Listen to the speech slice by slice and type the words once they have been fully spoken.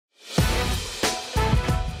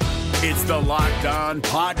It's the Locked On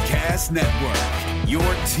Podcast Network, your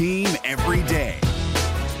team every day.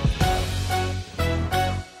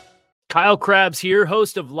 Kyle Krabs here,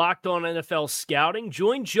 host of Locked On NFL Scouting.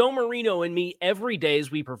 Join Joe Marino and me every day as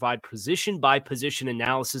we provide position-by-position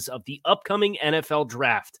analysis of the upcoming NFL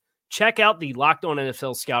Draft. Check out the Locked On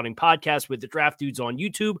NFL Scouting podcast with the Draft Dudes on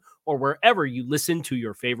YouTube or wherever you listen to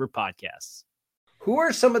your favorite podcasts. Who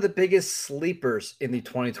are some of the biggest sleepers in the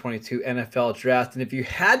 2022 NFL Draft? And if you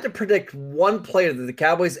had to predict one player that the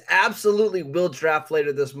Cowboys absolutely will draft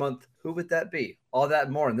later this month, who would that be? All that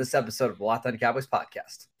and more in this episode of the Locked On Cowboys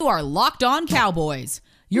podcast. You are Locked On Cowboys,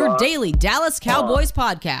 your daily Dallas Cowboys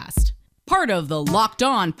podcast. Part of the Locked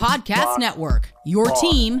On Podcast Network, your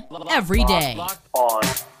team every day. Locked on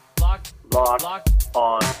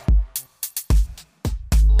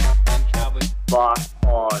Cowboys. Locked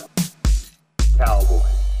on Cowboys.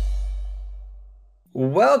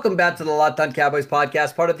 Welcome back to the Locked On Cowboys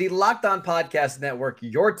podcast, part of the Locked On Podcast Network,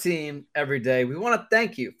 your team every day. We want to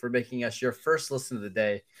thank you for making us your first listen of the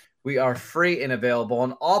day. We are free and available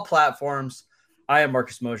on all platforms. I am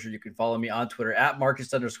Marcus Mosher. You can follow me on Twitter at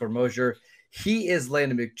Marcus_Mosher. He is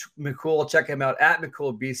Landon McCool. Check him out at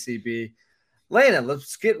McCoolBCB. Landon,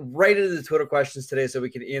 let's get right into the Twitter questions today so we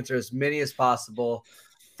can answer as many as possible.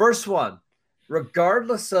 First one,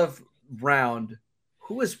 regardless of round,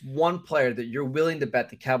 who is one player that you're willing to bet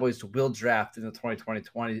the Cowboys will draft in the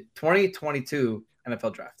 2022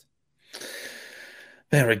 NFL Draft?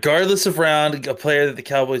 Man, regardless of round, a player that the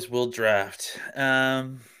Cowboys will draft. I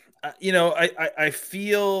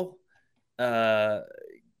feel the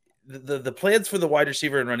plans for the wide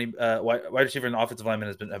receiver and offensive lineman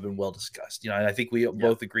have been well discussed. And I think we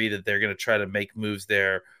both agree that they're going to try to make moves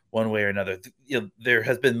there one way or another. There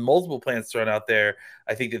has been multiple plans thrown out there.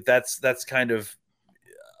 I think that's kind of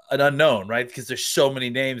an unknown, right? Because there's so many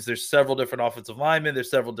names. There's several different offensive linemen.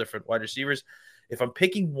 There's several different wide receivers. If I'm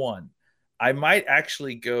picking one, I might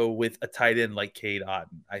actually go with a tight end like Cade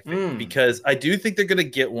Otton, I think, because I do think they're going to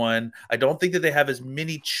get one. I don't think that they have as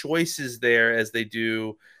many choices there as they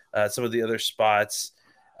do some of the other spots.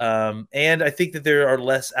 And I think that there are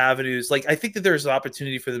less avenues. Like, I think that there's an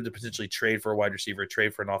opportunity for them to potentially trade for a wide receiver,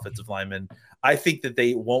 trade for an offensive lineman. I think that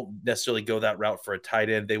they won't necessarily go that route for a tight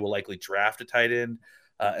end. They will likely draft a tight end.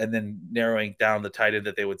 And then narrowing down the tight end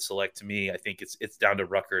that they would select, to me, I think it's down to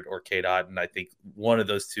Ruckert or Cade Otton. I think one of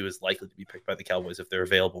those two is likely to be picked by the Cowboys if they're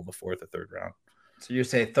available in the fourth or third round. So you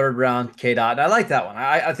say third round, Cade Otton. I like that one.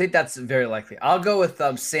 I think that's very likely. I'll go with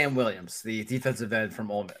Sam Williams, the defensive end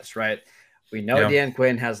from Ole Miss, right? We know Dan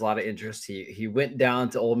Quinn has a lot of interest. He went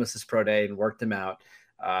down to Ole Miss's pro day and worked him out.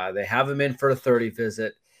 They have him in for a 30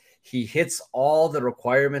 visit. He hits all the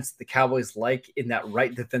requirements the Cowboys like in that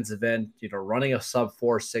right defensive end, running a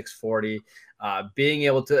sub-4 640, being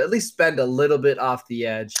able to at least spend a little bit off the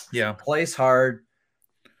edge, plays hard.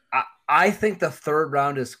 I think the third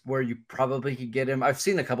round is where you probably could get him. I've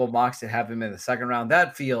seen a couple of mocks that have him in the second round.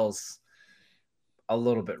 That feels a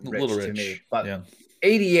little bit rich to me, but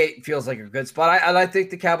 88 feels like a good spot. I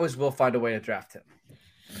think the Cowboys will find a way to draft him.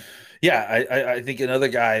 Yeah, I think another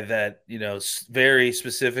guy that, very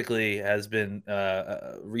specifically has been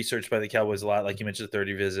researched by the Cowboys a lot, like you mentioned, the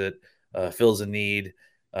 30 visit, fills a need,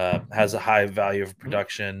 has a high value of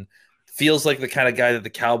production, feels like the kind of guy that the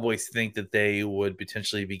Cowboys think that they would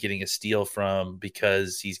potentially be getting a steal from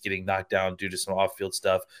because he's getting knocked down due to some off-field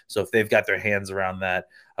stuff. So if they've got their hands around that,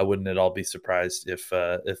 I wouldn't at all be surprised if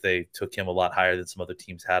they took him a lot higher than some other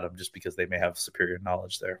teams had him, just because they may have superior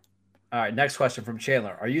knowledge there. All right, next question from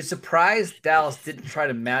Chandler. Are you surprised Dallas didn't try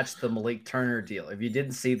to match the Malik Turner deal? If you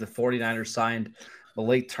didn't see, the 49ers signed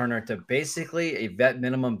Malik Turner to basically a vet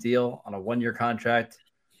minimum deal on a one-year contract.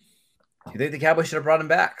 Do you think the Cowboys should have brought him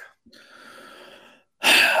back?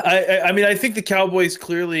 I think the Cowboys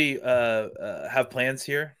clearly have plans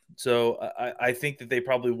here. So I think that they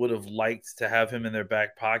probably would have liked to have him in their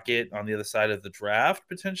back pocket on the other side of the draft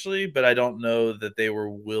potentially, but I don't know that they were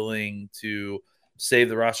willing to save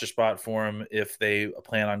the roster spot for him if they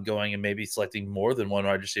plan on going and maybe selecting more than one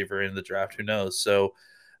wide receiver in the draft. Who knows? So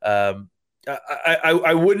I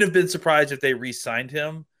wouldn't have been surprised if they re-signed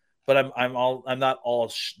him, but I'm not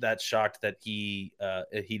that shocked that he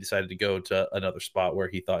decided to go to another spot where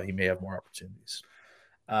he thought he may have more opportunities.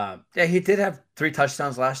 He did have 3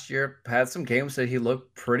 touchdowns last year. Had some games that he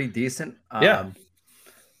looked pretty decent. But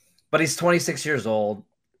he's 26 years old.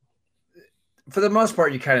 For the most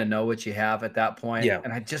part, you kind of know what you have at that point. Yeah.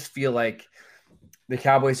 And I just feel like the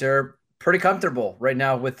Cowboys are pretty comfortable right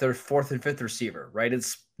now with their 4th and 5th receiver, right?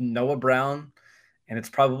 It's Noah Brown and it's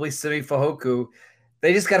probably Simi Fehoko.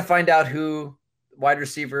 They just got to find out who wide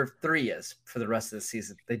receiver 3 is for the rest of the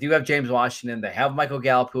season. They do have James Washington. They have Michael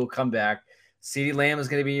Gallup, who will come back. CeeDee Lamb is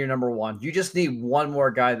going to be your number 1. You just need one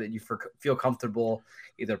more guy that you feel comfortable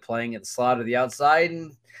either playing at the slot or the outside.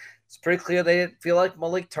 And it's pretty clear they feel like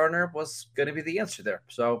Malik Turner was going to be the answer there.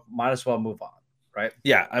 So might as well move on, right?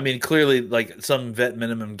 Yeah. I mean, clearly, like some vet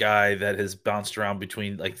minimum guy that has bounced around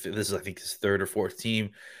between, like, this is, I think, his 3rd or 4th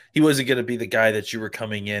team. He wasn't going to be the guy that you were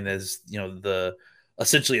coming in as,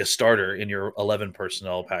 essentially a starter in your 11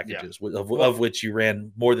 personnel packages, of which you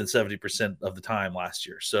ran more than 70% of the time last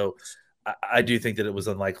year. So I do think that it was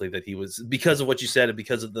unlikely that he was, because of what you said and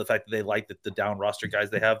because of the fact that they like the down roster guys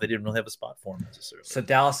they have, they didn't really have a spot for him necessarily. So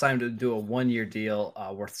Dallas signed him to do a 1-year deal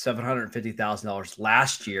worth $750,000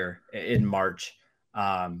 last year in March.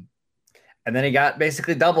 And then he got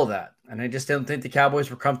basically double that. And I just didn't think the Cowboys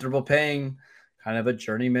were comfortable paying kind of a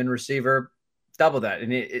journeyman receiver double that.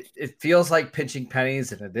 And it feels like pinching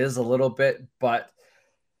pennies, and it is a little bit, but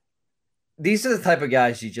these are the type of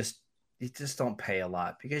guys you just don't pay a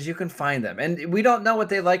lot because you can find them. And we don't know what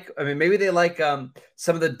they like. I mean, maybe they like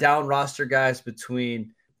some of the down roster guys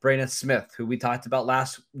between Braden Smith, who we talked about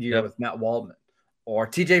last year with Matt Waldman, or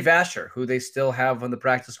TJ Vasher, who they still have on the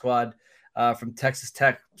practice squad from Texas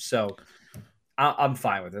Tech. So I'm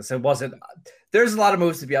fine with this. There's a lot of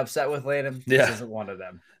moves to be upset with, Landon. This isn't one of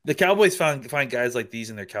them. The Cowboys find guys like these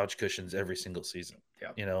in their couch cushions every single season.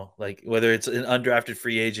 Yeah. Like whether it's an undrafted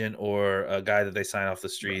free agent or a guy that they sign off the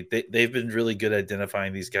street, they've been really good at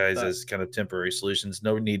identifying these guys as kind of temporary solutions.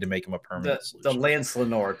 No need to make them a permanent solution. The Lance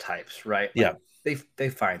Lenore types, right? Like, yeah. They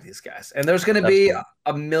find these guys. And there's going to be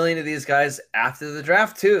a million of these guys after the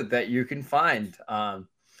draft too that you can find.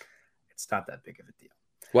 It's not that big of a deal.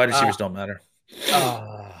 Wide receivers don't matter.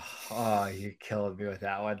 Oh, you're killing me with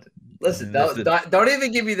that one. Listen, don't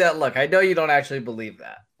even give me that look. I know you don't actually believe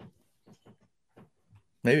that.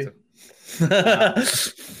 Maybe. All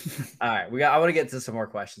right, I want to get to some more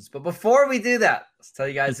questions, but before we do that, let's tell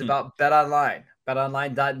you guys about BetOnline.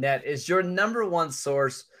 BetOnline.net is your number 1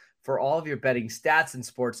 source for all of your betting stats and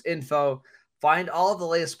sports info. Find all of the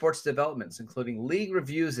latest sports developments, including league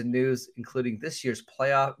reviews and news, including this year's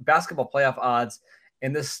basketball playoff odds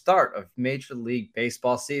and the start of Major League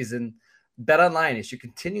Baseball season. BetOnline is your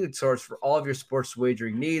continued source for all of your sports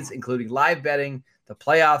wagering needs, including live betting, the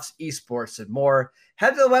playoffs, esports, and more.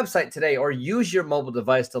 Head to the website today or use your mobile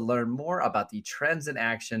device to learn more about the trends in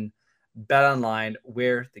action. BetOnline,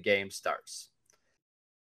 where the game starts.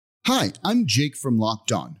 Hi, I'm Jake from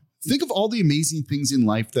Locked On. Think of all the amazing things in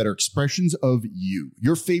life that are expressions of you,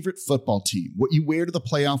 your favorite football team, what you wear to the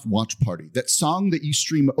playoff watch party, that song that you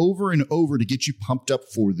stream over and over to get you pumped up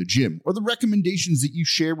for the gym, or the recommendations that you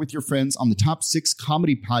share with your friends on the top 6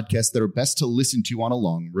 comedy podcasts that are best to listen to on a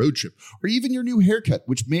long road trip, or even your new haircut,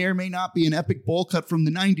 which may or may not be an epic bowl cut from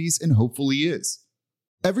the 90s and hopefully is.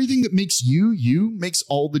 Everything that makes you, you makes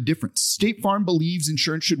all the difference. State Farm believes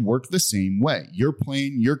insurance should work the same way. Your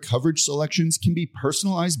plan, your coverage selections can be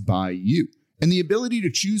personalized by you. And the ability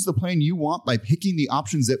to choose the plan you want by picking the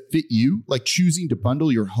options that fit you, like choosing to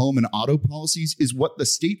bundle your home and auto policies, is what the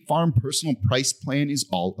State Farm Personal Price Plan is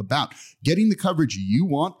all about. Getting the coverage you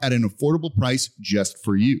want at an affordable price just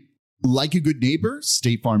for you. Like a good neighbor,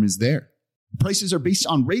 State Farm is there. Prices are based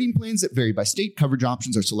on rating plans that vary by state. Coverage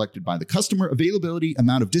options are selected by the customer. Availability,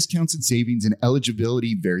 amount of discounts and savings, and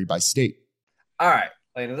eligibility vary by state. All right,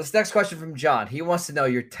 Lena, this next question from John. He wants to know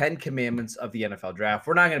your 10 commandments of the NFL draft.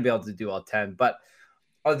 We're not going to be able to do all 10, but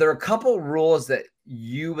are there a couple rules that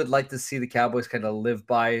you would like to see the Cowboys kind of live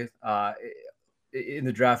by in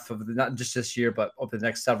the draft of not just this year, but over the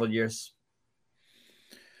next several years?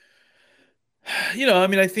 I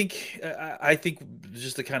mean, I think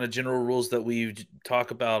just the kind of general rules that we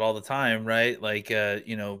talk about all the time, right? Like,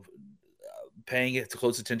 paying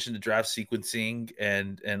close attention to draft sequencing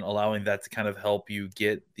and allowing that to kind of help you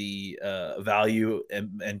get the value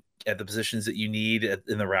and at the positions that you need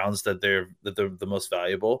in the rounds that they're the most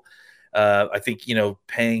valuable. I think,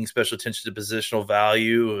 paying special attention to positional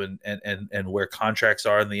value and where contracts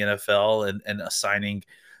are in the NFL and assigning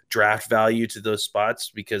draft value to those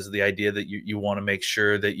spots, because of the idea that you want to make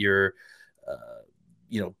sure that you're,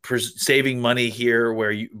 saving money here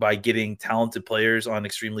by getting talented players on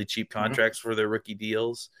extremely cheap contracts for their rookie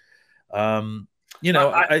deals. I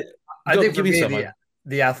think for me,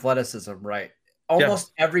 the athleticism, right?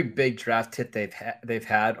 Almost every big draft hit they've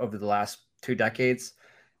had over the last 2 decades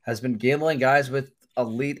has been gambling guys with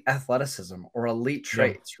elite athleticism or elite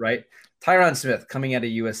traits, right? Tyron Smith coming out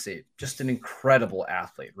of USC, just an incredible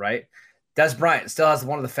athlete, right? Des Bryant still has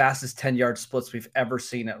one of the fastest 10-yard splits we've ever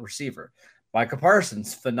seen at receiver. Micah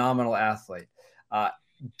Parsons, phenomenal athlete.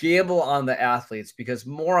 gamble on the athletes, because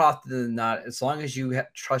more often than not, as long as you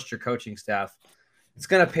trust your coaching staff, it's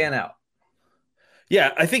going to pan out.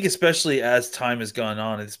 Yeah, I think especially as time has gone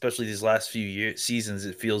on, and especially these last few seasons,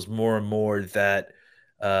 it feels more and more that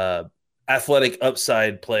athletic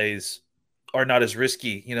upside plays are not as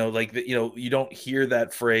risky. You don't hear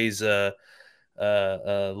that phrase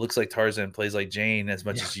looks like Tarzan, plays like Jane as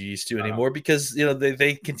much as you used to anymore, because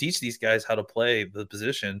they can teach these guys how to play the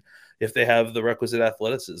position if they have the requisite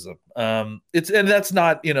athleticism. And that's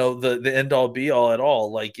not the end all be all at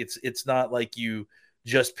all. Like it's not like you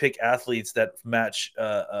just pick athletes that match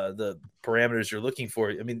the parameters you're looking for.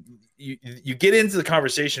 I mean, you get into the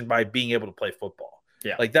conversation by being able to play football.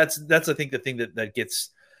 Yeah, like that's I think the thing that gets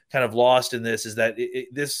kind of lost in this is that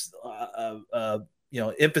this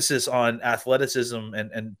emphasis on athleticism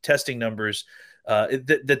and testing numbers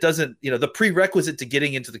that doesn't, the prerequisite to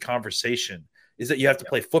getting into the conversation is that you have to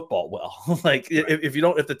play football well. Like if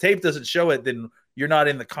the tape doesn't show it, then you're not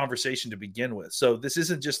in the conversation to begin with. So this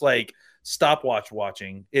isn't just like stopwatch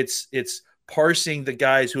watching. It's parsing the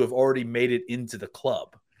guys who have already made it into the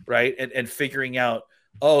club, right? And figuring out,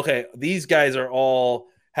 okay, these guys are all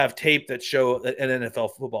have tape that show an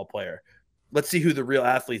NFL football player. Let's see who the real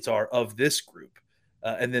athletes are of this group.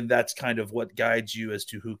 And then that's kind of what guides you as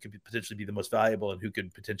to who could potentially be the most valuable and who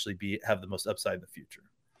could potentially have the most upside in the future.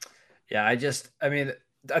 Yeah, I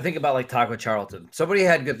think about like Taco Charlton. Somebody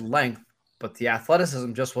had good length, but the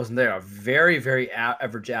athleticism just wasn't there. A very, very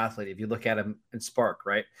average athlete. If you look at him in Spark,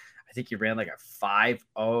 right? I think he ran like a 5.01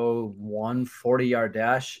 40-yard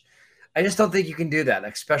dash. I just don't think you can do that,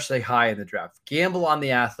 especially high in the draft. Gamble on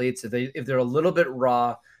the athletes. If they're a little bit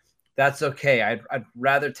raw, that's okay. I'd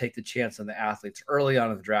rather take the chance on the athletes early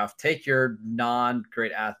on in the draft. Take your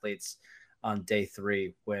non-great athletes on day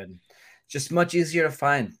 3 when it's just much easier to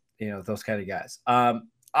find, those kind of guys.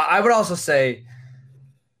 I would also say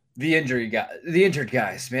the injured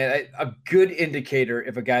guys, man. A good indicator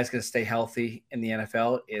if a guy's going to stay healthy in the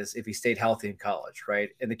NFL is if he stayed healthy in college, right?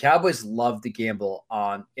 And the Cowboys love to gamble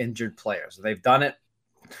on injured players. They've done it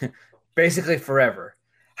basically forever.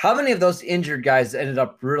 How many of those injured guys ended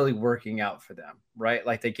up really working out for them, right?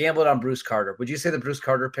 Like they gambled on Bruce Carter. Would you say the Bruce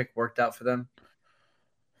Carter pick worked out for them?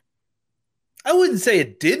 I wouldn't say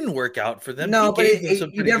it didn't work out for them. No, but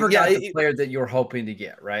you never got the player that you were hoping to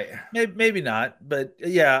get, right? Maybe not, but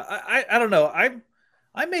yeah, I don't know.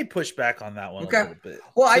 I may push back on that one a little bit.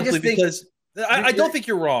 Well, I just think because I don't think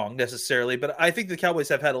you're wrong necessarily, but I think the Cowboys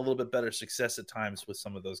have had a little bit better success at times with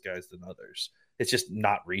some of those guys than others. It's just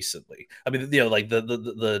not recently. I mean, like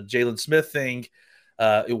the Jalen Smith thing,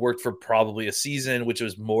 it worked for probably a season, which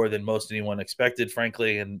was more than most anyone expected,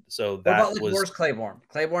 frankly. And so that where's Claiborne?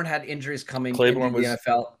 Claiborne had injuries coming into the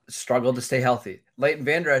NFL, struggled to stay healthy. Leighton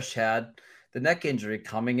Vander Esch had the neck injury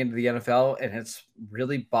coming into the NFL, and it's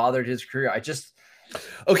really bothered his career.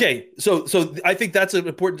 Okay, so I think that's an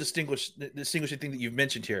important distinguishing thing that you've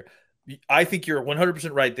mentioned here. I think you're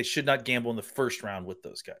 100% right. They should not gamble in the first round with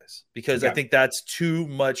those guys because I think that's too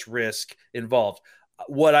much risk involved.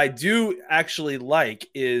 What I do actually like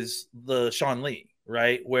is the Sean Lee,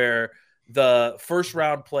 right? Where the first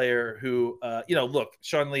round player who, look,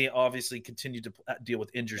 Sean Lee obviously continued to deal with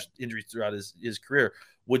injuries throughout his career.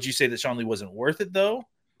 Would you say that Sean Lee wasn't worth it though?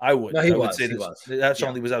 I would. No, he would say that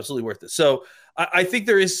Sean Lee was absolutely worth it. So I think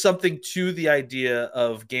there is something to the idea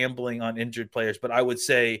of gambling on injured players, but I would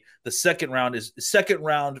say the second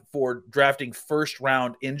round for drafting first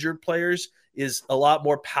round injured players is a lot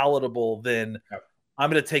more palatable than I'm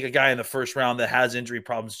going to take a guy in the first round that has injury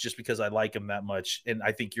problems just because I like him that much. And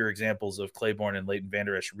I think your examples of Claiborne and Leighton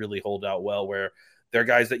Vander Esch really hold out well, where they're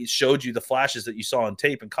guys that showed you the flashes that you saw on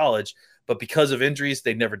tape in college, but because of injuries,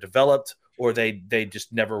 they never developed or they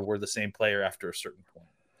just never were the same player after a certain point.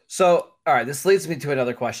 So, all right, this leads me to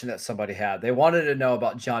another question that somebody had. They wanted to know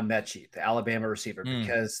about John Mechie, the Alabama receiver,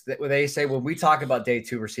 because they say when we talk about day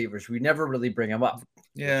 2 receivers, we never really bring him up.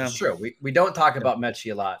 Yeah, it's true. We don't talk about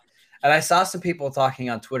Mechie a lot. And I saw some people talking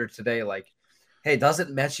on Twitter today like, hey,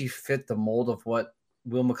 doesn't Mechie fit the mold of what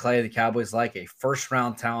Will McClay and the Cowboys like? A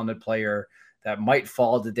first-round talented player that might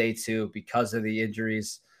fall to day 2 because of the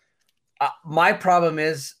injuries. My problem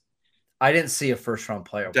is I didn't see a first-round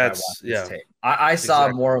player when I watched this tape. I saw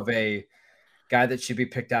more of a guy that should be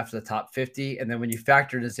picked after the top 50, and then when you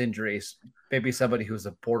factor in his injuries, maybe somebody who's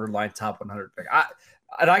a borderline top 100 pick.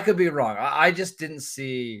 And I could be wrong. I just didn't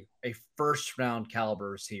see a first-round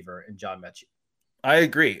caliber receiver in John Mechie. I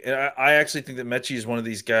agree. I actually think that Mechie is one of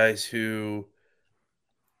these guys who,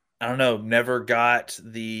 I don't know, never got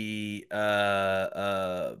the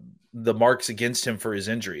marks against him for his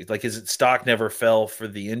injury. Like his stock never fell for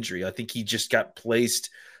the injury. I think he just got placed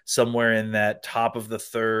somewhere in that top of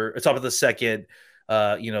the second,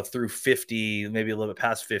 through 50, maybe a little bit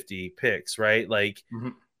past 50 picks, right? Like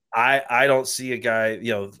I don't see a guy,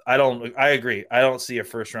 I agree. I don't see a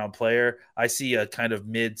first round player. I see a kind of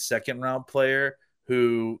mid second round player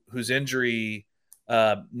whose injury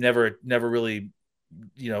never really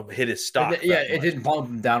hit his stock. It didn't bump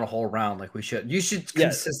him down a whole round like we should. You should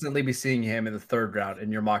consistently be seeing him in the third round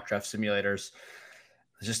in your mock draft simulators.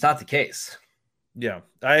 It's just not the case. Yeah,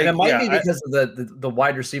 it might be because of the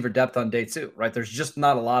wide receiver depth on day 2, right? There's just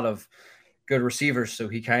not a lot of good receivers, so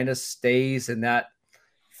he kind of stays in that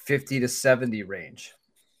 50 to 70 range.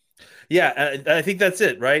 Yeah, I think that's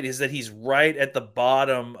it, right? Is that he's right at the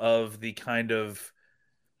bottom of the kind of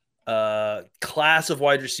class of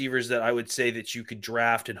wide receivers that I would say that you could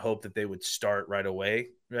draft and hope that they would start right away,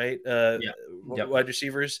 right? Wide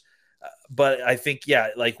receivers. But I think,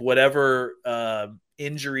 like whatever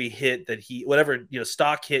injury hit that whatever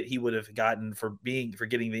stock hit he would have gotten for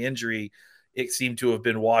getting the injury, it seemed to have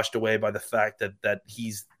been washed away by the fact that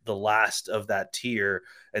he's the last of that tier,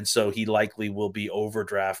 and so he likely will be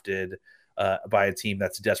overdrafted by a team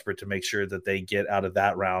that's desperate to make sure that they get out of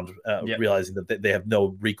that round, realizing that they have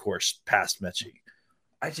no recourse past Mechie.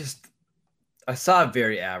 I saw a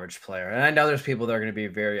very average player, and I know there's people that are going to be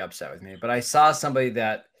very upset with me, but I saw somebody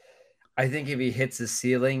that I think if he hits his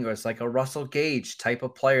ceiling, or it's like a Russell Gage type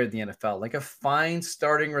of player in the NFL, like a fine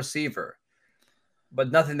starting receiver,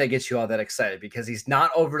 but nothing that gets you all that excited because he's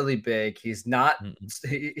not overly big. He's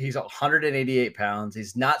 188 pounds.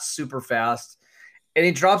 He's not super fast, and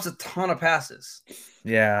he drops a ton of passes.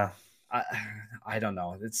 Yeah. I don't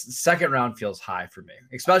know. It's second round feels high for me,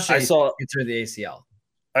 especially through the ACL.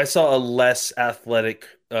 I saw a less athletic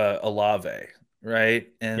Olave, right?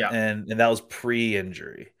 And that was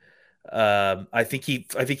pre-injury. I think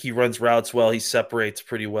he runs routes well. He separates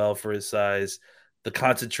pretty well for his size. The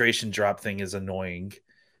concentration drop thing is annoying.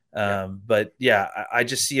 But I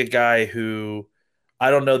just see a guy who I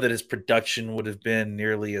don't know that his production would have been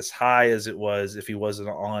nearly as high as it was if he wasn't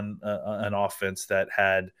on an offense that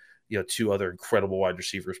had 2 other incredible wide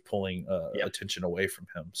receivers pulling attention away from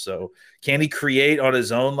him. So can he create on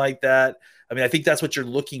his own like that? I mean, I think that's what you're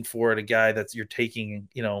looking for in a guy that you're taking,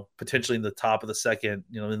 potentially in the top of the second,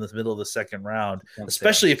 in the middle of the second round,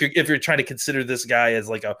 especially if you're trying to consider this guy as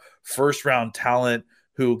like a first round talent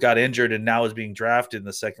who got injured and now is being drafted in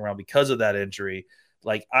the second round because of that injury.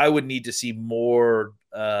 Like I would need to see more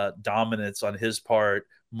dominance on his part,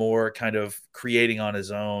 more kind of creating on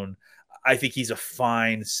his own. I think he's a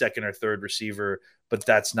fine second or third receiver, but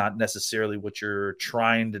that's not necessarily what you're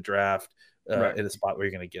trying to draft in a spot where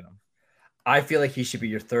you're going to get him. I feel like he should be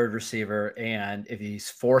your third receiver, and if he's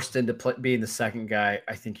forced into being the second guy,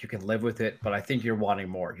 I think you can live with it, but I think you're wanting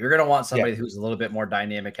more. You're going to want somebody who's a little bit more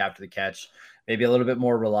dynamic after the catch, maybe a little bit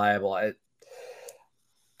more reliable.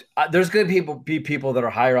 There's going to be people that are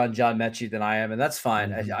higher on John Mechie than I am, and that's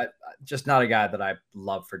fine. I just not a guy that I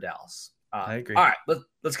love for Dallas. I agree. All right,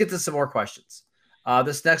 let's get to some more questions.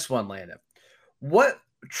 This next one, Landon. What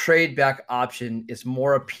trade back option is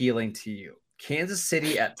more appealing to you? Kansas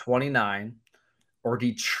City at 29 or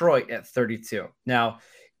Detroit at 32? Now,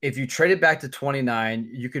 if you traded back to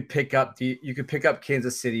 29, you could pick up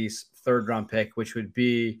Kansas City's third round pick, which would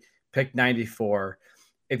be pick 94.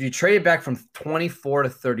 If you traded back from 24 to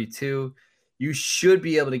 32, you should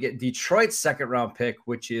be able to get Detroit's second round pick,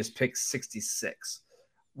 which is pick 66.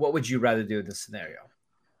 What would you rather do in this scenario?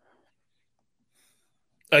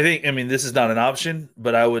 I mean, this is not an option,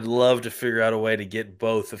 but I would love to figure out a way to get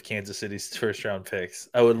both of Kansas City's first round picks.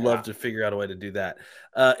 I would love to figure out a way to do that.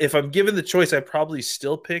 If I'm given the choice, I'd probably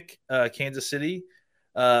still pick Kansas City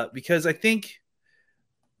because I think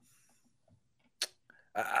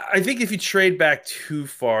if you trade back too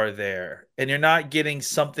far there and you're not getting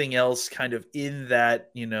something else kind of in that,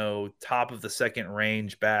 top of the second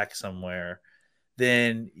range back somewhere,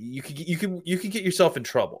 then you could get yourself in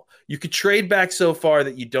trouble. You could trade back so far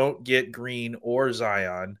that you don't get Green or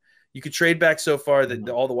Zion. You could trade back so far that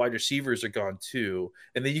all the wide receivers are gone too.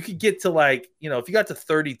 And then you could get to if you got to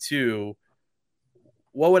 32,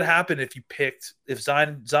 what would happen if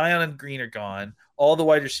Zion and Green are gone, all the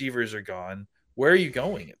wide receivers are gone? Where are you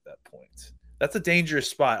going at that point? That's a dangerous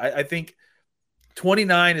spot. I think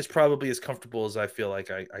 29 is probably as comfortable as I feel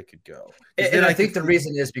like I could go. And I think the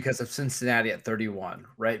reason is because of Cincinnati at 31,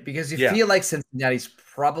 right? Because you feel like Cincinnati's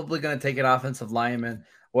probably going to take an offensive lineman,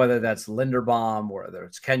 whether that's Linderbaum, whether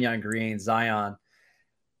it's Kenyon Green, Zion.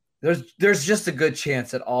 There's just a good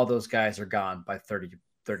chance that all those guys are gone by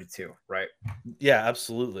 32, right? Yeah,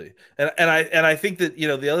 absolutely. And I think that,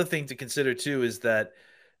 the other thing to consider too is that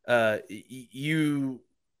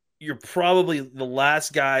you're probably the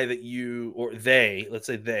last guy that you, or they, let's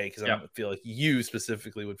say they, because I don't feel like you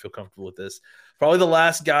specifically would feel comfortable with this. Probably the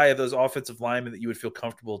last guy of those offensive linemen that you would feel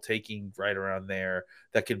comfortable taking right around there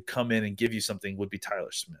that could come in and give you something would be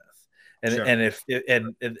Tyler Smith. And if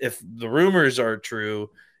the rumors are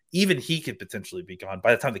true, even he could potentially be gone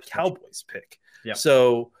by the time the Cowboys pick. Yeah.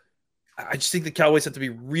 So I just think the Cowboys have to be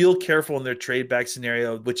real careful in their trade back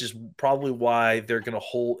scenario, which is probably why they're going to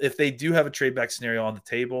hold. If they do have a trade back scenario on the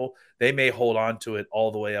table, they may hold on to it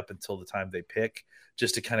all the way up until the time they pick,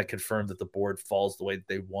 just to kind of confirm that the board falls the way that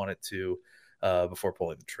they want it to before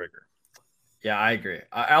pulling the trigger. Yeah, I agree.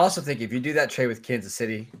 I also think if you do that trade with Kansas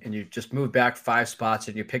City and you just move back 5 spots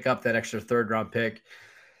and you pick up that extra 3rd-round pick,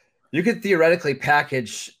 you could theoretically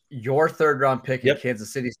package your 3rd-round pick and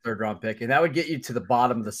Kansas City's 3rd-round pick, and that would get you to the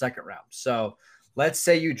bottom of the 2nd round. So let's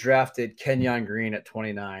say you drafted Kenyon Green at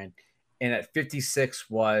 29, and at 56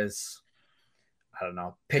 was, I don't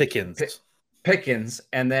know, Pickens,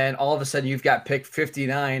 and then all of a sudden you've got pick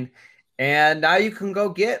 59, and now you can go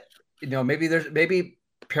get, maybe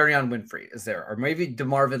Perion Winfrey is there, or maybe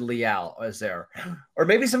DeMarvin Leal is there, or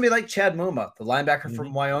maybe somebody like Chad Muma, the linebacker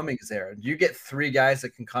from Wyoming, is there. You get 3 guys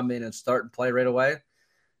that can come in and start and play right away.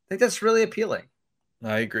 I think that's really appealing.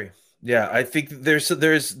 I agree. Yeah, I think there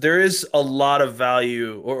is a lot of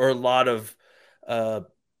value or a lot of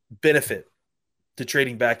benefit to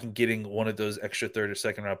trading back and getting one of those extra 3rd or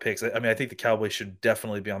 2nd round picks. I mean, I think the Cowboys should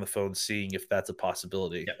definitely be on the phone seeing if that's a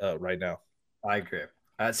possibility right now. I agree.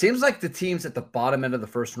 It seems like the teams at the bottom end of the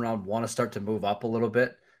 1st round want to start to move up a little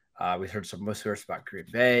bit. We heard some whispers about Green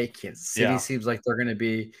Bay. Kansas City seems like they're going to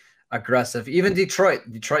be aggressive. Even Detroit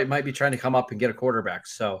might be trying to come up and get a quarterback.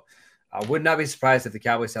 So I would not be surprised if the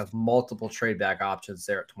Cowboys have multiple trade back options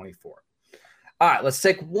there at 24. All right, let's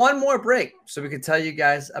take one more break so we can tell you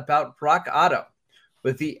guys about Rock Auto.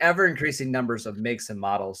 With the ever-increasing numbers of makes and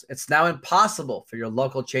models, it's now impossible for your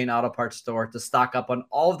local chain auto parts store to stock up on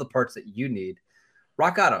all of the parts that you need.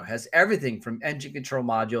 Rock Auto has everything from engine control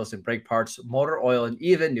modules and brake parts, motor oil, and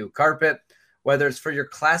even new carpet. Whether it's for your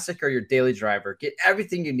classic or your daily driver, get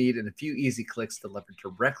everything you need in a few easy clicks delivered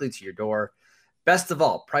directly to your door. Best of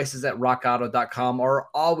all, prices at rockauto.com are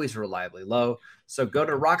always reliably low. So go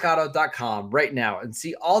to rockauto.com right now and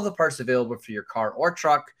see all the parts available for your car or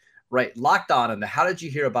truck. Right, Locked On in the How Did You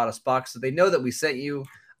Hear About Us box so they know that we sent you.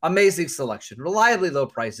 Amazing selection, reliably low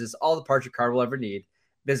prices, all the parts your car will ever need.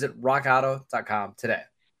 Visit rockauto.com today.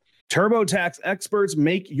 TurboTax experts,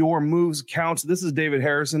 make your moves count. This is David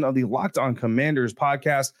Harrison of the Locked On Commanders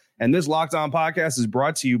podcast, and this Locked On podcast is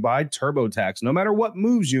brought to you by TurboTax. No matter what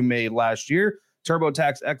moves you made last year,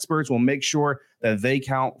 TurboTax experts will make sure that they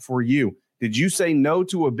count for you. Did you say no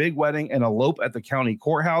to a big wedding and elope at the county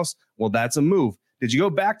courthouse? Well, that's a move. Did you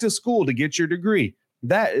go back to school to get your degree?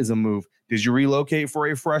 That is a move. Did you relocate for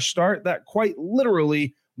a fresh start? That quite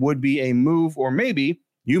literally would be a move. Or maybe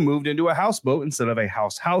you moved into a houseboat instead of a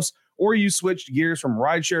house, or you switched gears from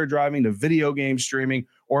rideshare driving to video game streaming,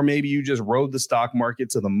 or maybe you just rode the stock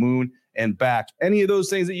market to the moon and back. Any of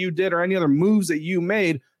those things that you did or any other moves that you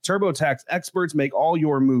made, TurboTax experts make all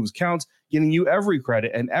your moves count, getting you every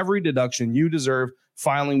credit and every deduction you deserve,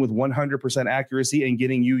 filing with 100% accuracy and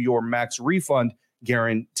getting you your max refund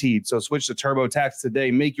guaranteed. So switch to TurboTax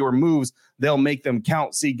today. Make your moves. They'll make them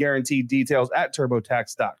count. See guaranteed details at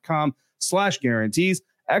turbotax.com/guarantees.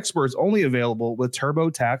 Experts only available with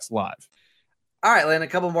TurboTax Live. All right, Lane, a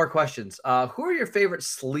couple more questions. Who are your favorite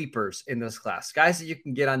sleepers in this class? Guys that you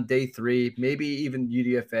can get on day 3, maybe even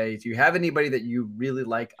UDFA. Do you have anybody that you really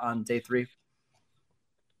like on day 3?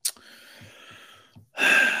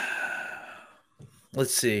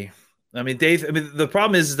 Let's see. I mean, the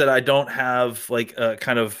problem is that I don't have like a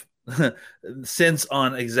kind of sense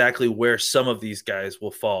on exactly where some of these guys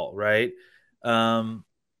will fall. Right.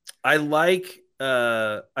 I like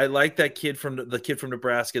that kid from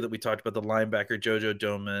Nebraska that we talked about, the linebacker JoJo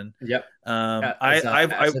Domann. Yep.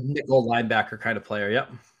 I've a nickel linebacker kind of player. Yep.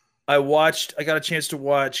 I got a chance to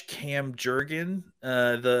watch Cam Jurgen.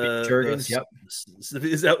 Yep.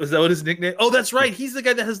 Is that what his nickname? Oh, that's right. He's the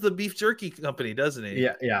guy that has the beef jerky company, doesn't he?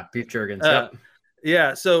 Yeah, Beef Jurgens. Yep.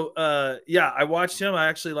 Yeah. So, I watched him. I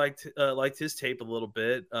actually liked his tape a little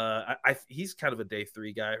bit. He's kind of a day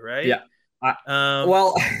 3 guy, right? Yeah.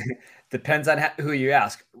 Well, depends on who you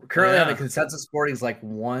ask. Currently on the consensus board, he's like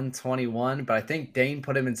 121, but I think Dane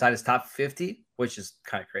put him inside his top 50, which is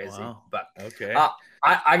kind of crazy. Wow. But okay.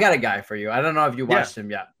 I got a guy for you. I don't know if you watched him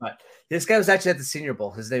yet, but this guy was actually at the Senior Bowl.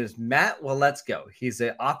 His name is Matt Let's-Go. He's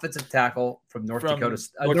an offensive tackle from North Dakota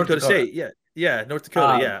State. Yeah, North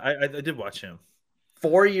Dakota. I did watch him.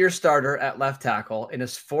 4-year starter at left tackle. In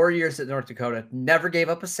his 4 years at North Dakota, never gave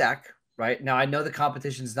up a sack, right? Now I know the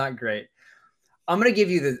competition is not great. I'm going to give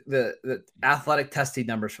you the athletic testing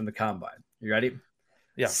numbers from the combine. You ready?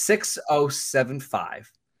 Yeah. 6'0",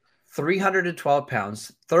 312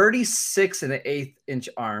 pounds, 36 and an eighth inch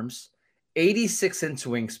arms, 86-inch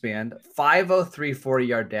wingspan, 5'03"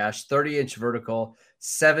 40-yard dash, 30-inch vertical,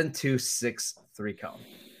 7'2", 6'3" cone.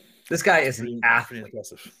 This guy is an athlete.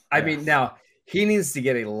 I mean, now he needs to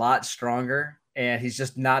get a lot stronger, and he's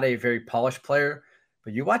just not a very polished player.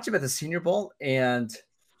 But you watch him at the Senior Bowl, and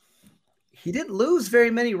he didn't lose very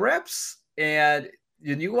many reps. And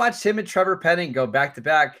you watched him and Trevor Penning go back to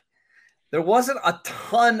back. There wasn't a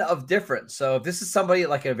ton of difference. So if this is somebody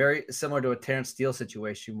like a very similar to a Terrence Steele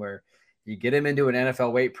situation where you get him into an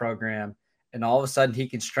NFL weight program and all of a sudden he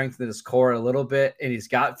can strengthen his core a little bit and he's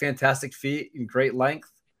got fantastic feet and great length,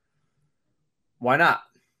 why not?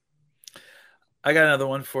 I got another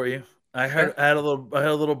one for you. I had a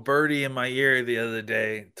little birdie in my ear the other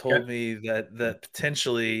day told me that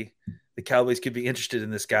potentially the Cowboys could be interested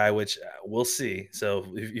in this guy, which we'll see. So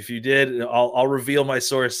if you did, I'll reveal my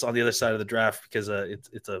source on the other side of the draft because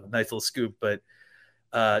it's a nice little scoop. But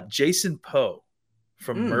Jason Poe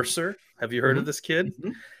from Mercer, have you heard of this kid?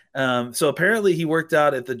 So apparently he worked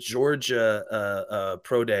out at the Georgia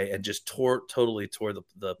Pro Day and just totally tore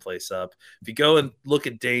the place up. If you go and look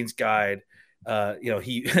at Dane's guide,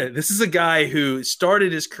 this is a guy who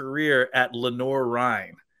started his career at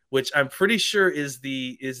Lenoir-Rhyne, which I'm pretty sure is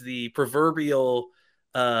the proverbial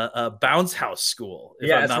bounce house school.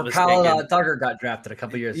 Yeah, it's where Kyle Duggar got drafted a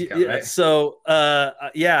couple years ago, right? So,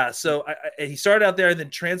 so he started out there and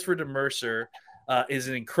then transferred to Mercer. Is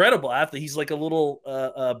an incredible athlete. He's like a little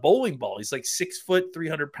bowling ball. He's like 6 foot,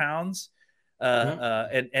 300 pounds.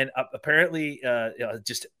 And apparently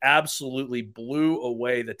just absolutely blew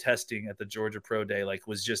away the testing at the Georgia Pro Day, like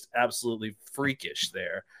was just absolutely freakish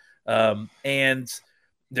there. And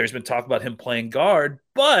there's been talk about him playing guard,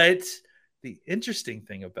 but the interesting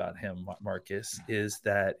thing about him, Marcus, is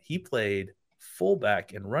that he played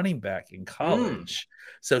fullback and running back in college.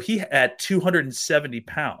 So he had 270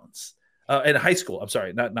 pounds in high school. I'm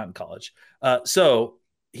sorry, not in college. So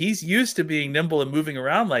he's used to being nimble and moving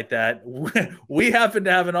around like that. We happen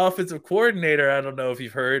to have an offensive coordinator, I don't know if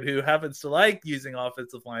you've heard, who happens to like using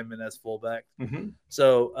offensive linemen as fullback.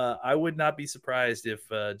 So I would not be surprised if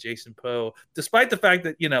Jason Poe, despite the fact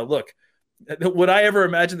that, look, would I ever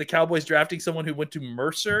imagine the Cowboys drafting someone who went to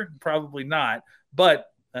Mercer? Probably not. But,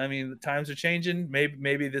 I mean, the times are changing.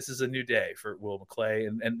 Maybe this is a new day for Will McClay,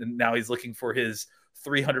 and now he's looking for his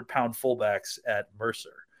 300-pound fullbacks at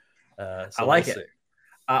Mercer. So I like it.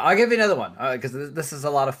 I'll give you another one because this is a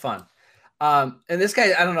lot of fun. And this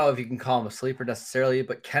guy, I don't know if you can call him a sleeper necessarily,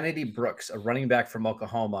 but Kennedy Brooks, a running back from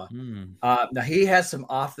Oklahoma. Now he has some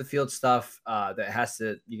off the field stuff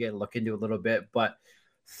that you got to look into a little bit, but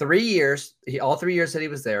 3 years, all 3 years that he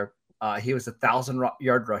was there, he was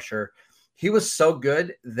 1,000-yard rusher. He was so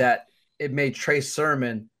good that it made Trey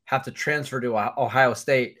Sermon have to transfer to Ohio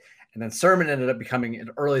State. And then Sermon ended up becoming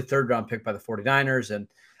an early third-round pick by the 49ers. And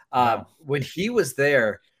when he was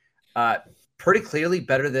there, pretty clearly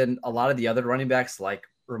better than a lot of the other running backs like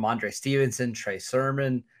Ramondre Stevenson, Trey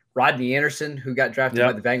Sermon, Rodney Anderson, who got drafted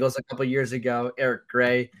by the Bengals a couple years ago, Eric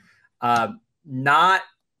Gray. Not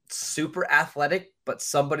super athletic, but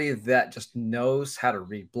somebody that just knows how to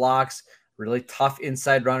read blocks, really tough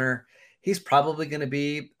inside runner. He's probably going to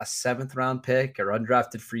be a 7th-round pick or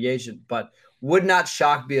undrafted free agent, but would not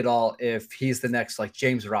shock me at all if he's the next like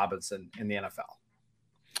James Robinson in the NFL.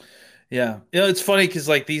 Yeah. It's funny because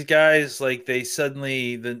like these guys, like they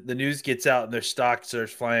suddenly the news gets out and their stock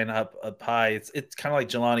starts flying up high. It's kind of like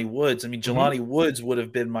Jelani Woods. I mean, Jelani Woods would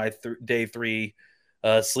have been my day 3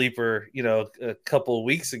 sleeper, a couple of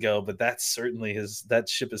weeks ago, but that's certainly that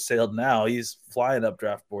ship has sailed now. He's flying up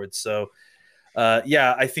draft boards. So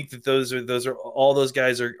I think that those are all those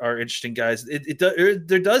guys are interesting guys.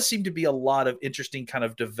 There does seem to be a lot of interesting kind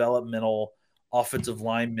of developmental offensive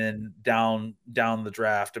linemen down the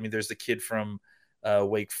draft. I mean, there's the kid from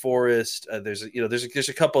Wake Forest. There's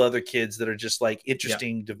a couple other kids that are just like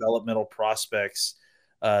interesting developmental prospects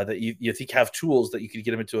that you think have tools that you could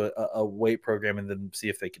get them into a weight program and then see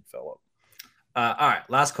if they can develop. All right,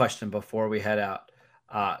 last question before we head out.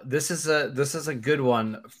 This is a good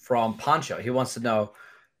one from Poncho. He wants to know,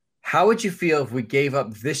 how would you feel if we gave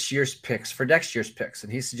up this year's picks for next year's picks?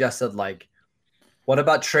 And he suggested, like, what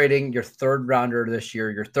about trading your 3rd rounder this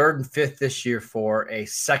year, your 3rd and 5th this year for a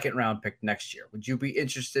 2nd round pick next year? Would you be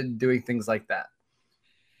interested in doing things like that?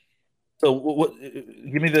 So what?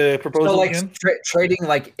 Give me the proposal. So like again. Trading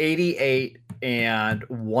like 88 and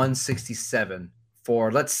 167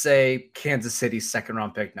 for, let's say, Kansas City's 2nd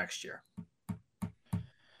round pick next year.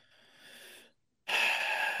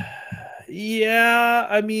 Yeah,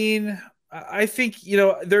 I mean, I think,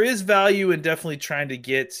 there is value in definitely trying to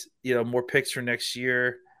get, more picks for next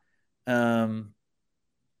year. I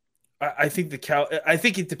think I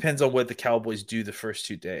think it depends on what the Cowboys do the first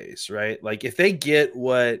 2 days, right? Like if they get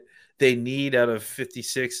what they need out of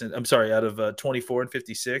 24 and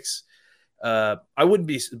 56, I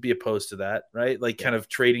wouldn't be opposed to that, right? Like kind of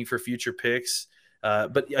trading for future picks.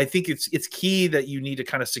 But I think it's key that you need to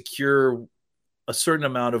kind of secure a certain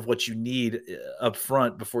amount of what you need up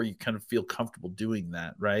front before you kind of feel comfortable doing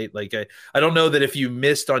that, right? Like I don't know that if you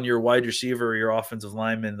missed on your wide receiver or your offensive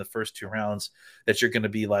lineman in the first 2 rounds that you're going to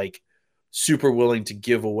be like super willing to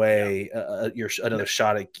give away another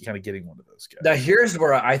shot at kind of getting one of those guys. Now here's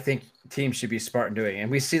where I think teams should be smart in doing it, and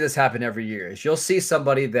we see this happen every year. Is you'll see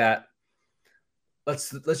somebody that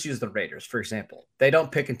let's use the Raiders for example. They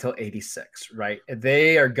don't pick until 86, right?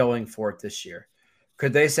 They are going for it this year.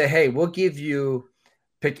 Could they say, hey, we'll give you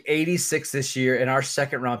pick 86 this year and our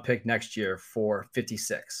second round pick next year for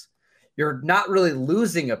 56? You're not really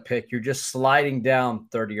losing a pick. You're just sliding down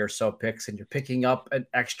 30 or so picks and you're picking up an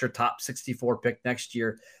extra top 64 pick next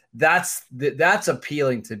year. That's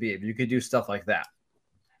appealing to me if you could do stuff like that.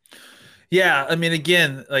 Yeah. I mean,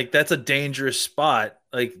 again, like that's a dangerous spot.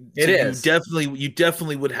 Like it is. You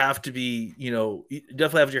definitely would have to be, you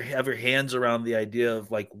definitely have your hands around the idea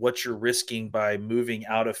of like what you're risking by moving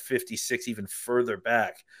out of 56 even further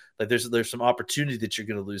back. Like there's some opportunity that you're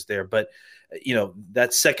going to lose there, but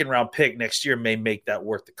that second round pick next year may make that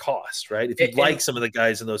worth the cost, right? If you like some of the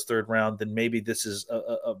guys in those third round, then maybe this is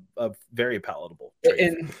a very palatable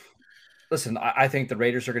trade. Listen, I think the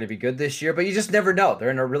Raiders are going to be good this year, but you just never know.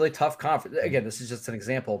 They're in a really tough conference. Again, this is just an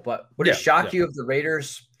example, but would it shock you if the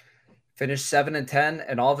Raiders finish 7-10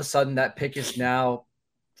 and all of a sudden that pick is now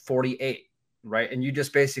 48, right? And you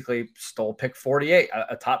just basically stole pick 48,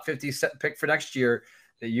 a top 50 pick for next year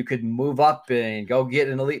that you could move up and go get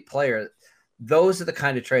an elite player. Those are the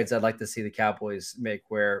kind of trades I'd like to see the Cowboys make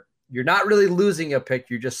where you're not really losing a pick.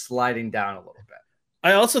 You're just sliding down a little bit.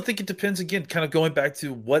 I also think it depends, again, kind of going back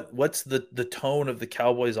to what's the tone of the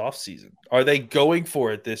Cowboys offseason. Are they going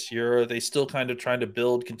for it this year? Or are they still kind of trying to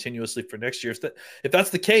build continuously for next year? If that's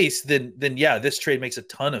the case, then yeah, this trade makes a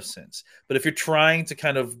ton of sense. But if you're trying to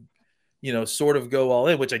kind of, sort of go all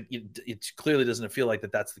in, which it clearly doesn't feel like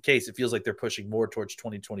that's the case. It feels like they're pushing more towards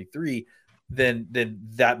 2023. Then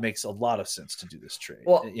that makes a lot of sense to do this trade.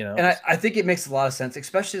 Well, and I think it makes a lot of sense,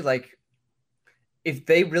 especially like, if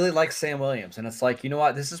they really like Sam Williams and it's like, you know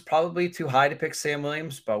what, this is probably too high to pick Sam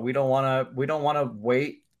Williams, but we don't want to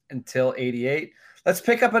wait until 88. Let's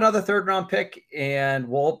pick up another third round pick and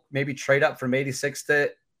we'll maybe trade up from 86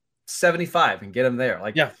 to 75 and get him there.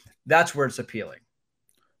 Like, that's where it's appealing.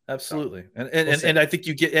 Absolutely. So, and I think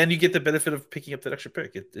you get the benefit of picking up that extra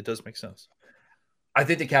pick. It does make sense. I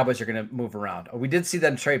think the Cowboys are going to move around. We did see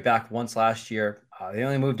them trade back once last year. They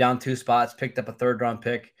only moved down 2 spots, picked up a third round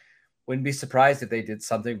pick. Wouldn't be surprised if they did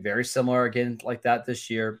something very similar again like that this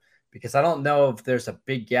year, because I don't know if there's a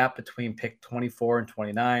big gap between pick 24 and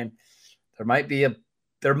 29. There might be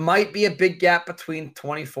a big gap between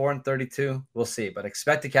 24 and 32. We'll see, but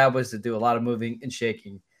expect the Cowboys to do a lot of moving and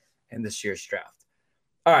shaking in this year's draft.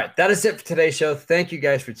 All right, that is it for today's show. Thank you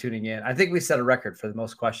guys for tuning in. I think we set a record for the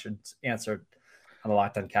most questions answered on the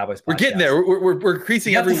Locked On Cowboys podcast. We're getting there. We're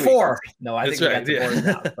increasing every week. No, I think we got the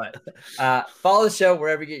now. But follow the show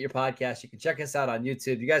wherever you get your podcast. You can check us out on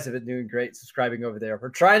YouTube. You guys have been doing great subscribing over there. We're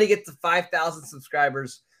trying to get to 5,000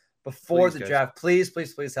 subscribers before the draft. Please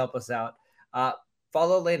help us out.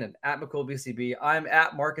 Follow Landon at McCoolBCB. I'm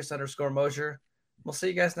at Marcus_Mosher. We'll see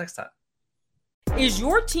you guys next time. Is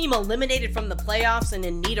your team eliminated from the playoffs and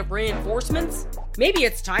in need of reinforcements? Maybe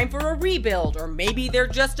it's time for a rebuild, or maybe they're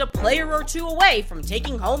just a player or two away from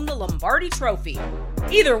taking home the Lombardi Trophy.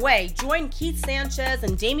 Either way, join Keith Sanchez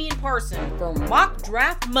and Damian Parson for Mock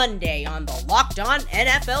Draft Monday on the Locked On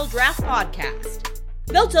NFL Draft Podcast.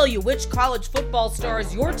 They'll tell you which college football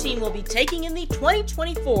stars your team will be taking in the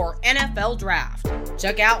 2024 NFL Draft.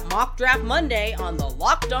 Check out Mock Draft Monday on the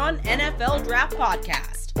Locked On NFL Draft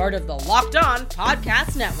Podcast, part of the Locked On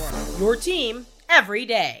Podcast Network, your team every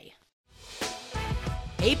day.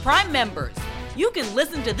 Hey, Prime members, you can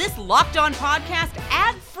listen to this Locked On podcast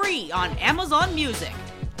ad-free on Amazon Music.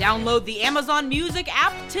 Download the Amazon Music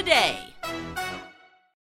app today.